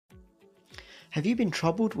Have you been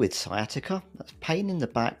troubled with sciatica? That's pain in the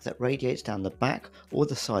back that radiates down the back or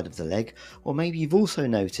the side of the leg, or maybe you've also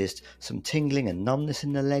noticed some tingling and numbness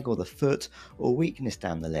in the leg or the foot, or weakness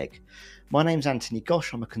down the leg. My name's Anthony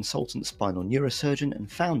Ghosh. I'm a consultant spinal neurosurgeon and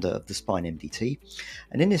founder of the Spine MDT,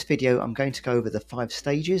 and in this video I'm going to go over the 5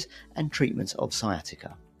 stages and treatments of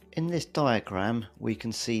sciatica. In this diagram we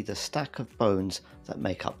can see the stack of bones that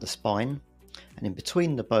make up the spine, and in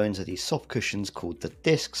between the bones are these soft cushions called the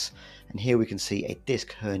discs, and here we can see a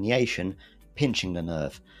disc herniation pinching the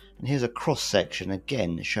nerve. And here's a cross section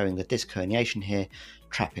again showing the disc herniation here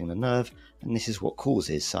trapping the nerve, and this is what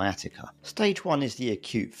causes sciatica. Stage 1 is the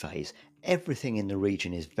acute phase. Everything in the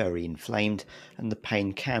region is very inflamed and the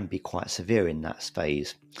pain can be quite severe in that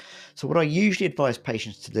phase. So what I usually advise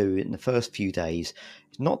patients to do in the first few days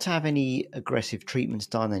is not to have any aggressive treatments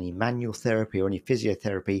done, any manual therapy or any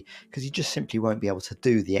physiotherapy, because you just simply won't be able to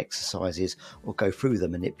do the exercises or go through the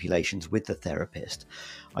manipulations with the therapist.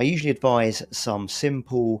 I usually advise some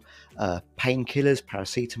simple painkillers,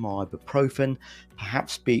 paracetamol, ibuprofen.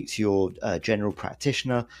 Perhaps speak to your general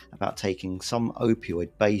practitioner about taking some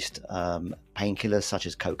opioid-based painkillers such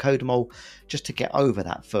as cocodamol, just to get over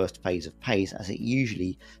that first phase of pain, as it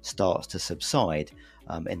usually starts to subside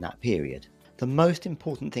in that period. The most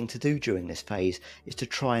important thing to do during this phase is to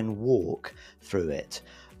try and walk through it.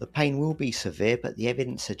 The pain will be severe, but the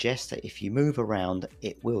evidence suggests that if you move around,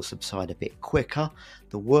 it will subside a bit quicker.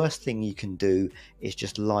 The worst thing you can do is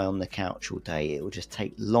just lie on the couch all day. It will just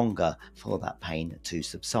take longer for that pain to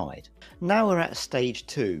subside. Now we're at stage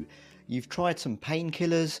 2. You've tried some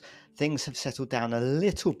painkillers, things have settled down a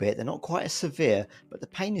little bit, they're not quite as severe, but the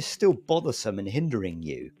pain is still bothersome and hindering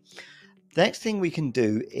you. The next thing we can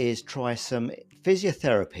do is try some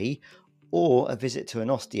physiotherapy or a visit to an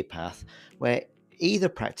osteopath, where either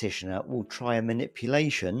practitioner will try a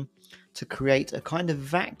manipulation to create a kind of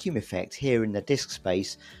vacuum effect here in the disc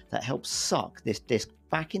space that helps suck this disc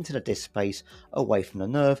back into the disc space away from the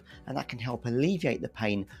nerve, and that can help alleviate the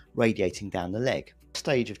pain radiating down the leg. The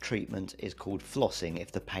stage of treatment is called flossing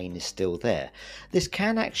if the pain is still there. This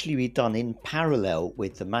can actually be done in parallel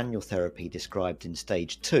with the manual therapy described in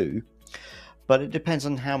stage 2, but it depends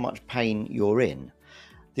on how much pain you're in.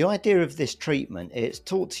 The idea of this treatment is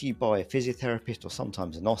taught to you by a physiotherapist or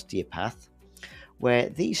sometimes an osteopath, where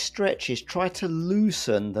these stretches try to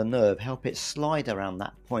loosen the nerve, help it slide around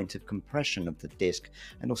that point of compression of the disc,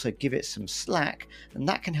 and also give it some slack, and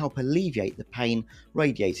that can help alleviate the pain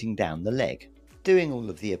radiating down the leg. Doing all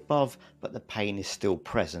of the above, but the pain is still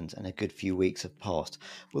present and a good few weeks have passed.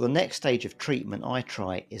 Well, the next stage of treatment I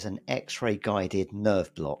try is an X-ray guided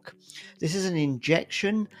nerve block. This is an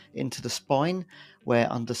injection into the spine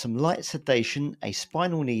where, under some light sedation, a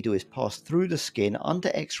spinal needle is passed through the skin under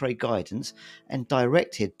X-ray guidance and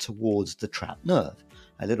directed towards the trapped nerve.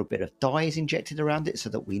 A little bit of dye is injected around it so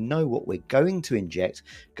that we know what we're going to inject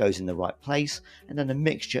goes in the right place, and then a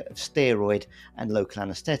mixture of steroid and local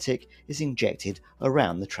anaesthetic is injected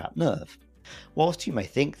around the trapped nerve. Whilst you may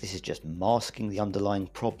think this is just masking the underlying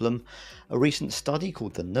problem, a recent study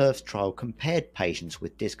called the NERVES trial compared patients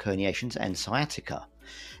with disc herniations and sciatica.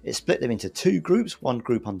 It split them into 2 groups. One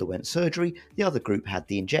group underwent surgery, the other group had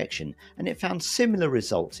the injection, and it found similar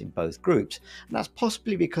results in both groups. And that's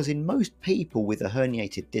possibly because in most people with a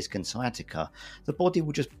herniated disc and sciatica, the body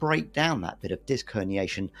will just break down that bit of disc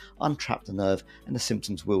herniation, untrap the nerve, and the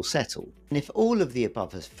symptoms will settle. And if all of the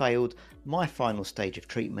above has failed, my final stage of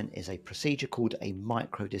treatment is a procedure called a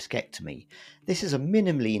microdiscectomy. This is a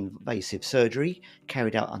minimally invasive surgery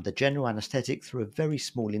carried out under general anaesthetic through a very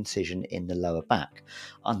small incision in the lower back.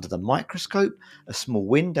 Under the microscope, a small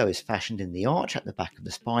window is fashioned in the arch at the back of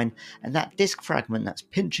the spine, and that disc fragment that's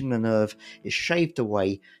pinching the nerve is shaved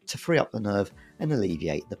away to free up the nerve and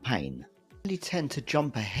alleviate the pain. I really tend to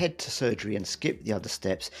jump ahead to surgery and skip the other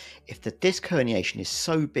steps if the disc herniation is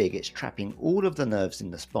so big it's trapping all of the nerves in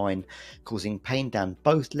the spine, causing pain down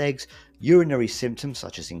both legs, urinary symptoms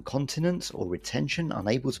such as incontinence or retention,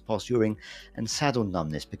 unable to pass urine, and saddle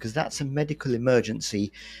numbness, because that's a medical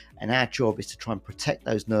emergency and our job is to try and protect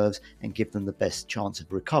those nerves and give them the best chance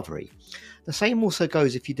of recovery. The same also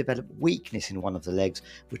goes if you develop weakness in one of the legs.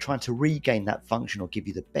 We're trying to regain that function or give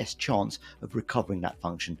you the best chance of recovering that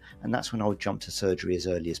function, and that's when I would jump to surgery as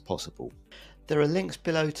early as possible. There are links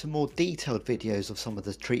below to more detailed videos of some of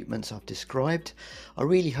the treatments I've described. I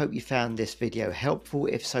really hope you found this video helpful.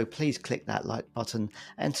 If so, please click that like button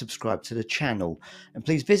and subscribe to the channel. And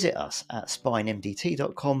please visit us at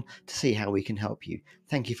spinemdt.com to see how we can help you.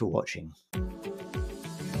 Thank you for watching.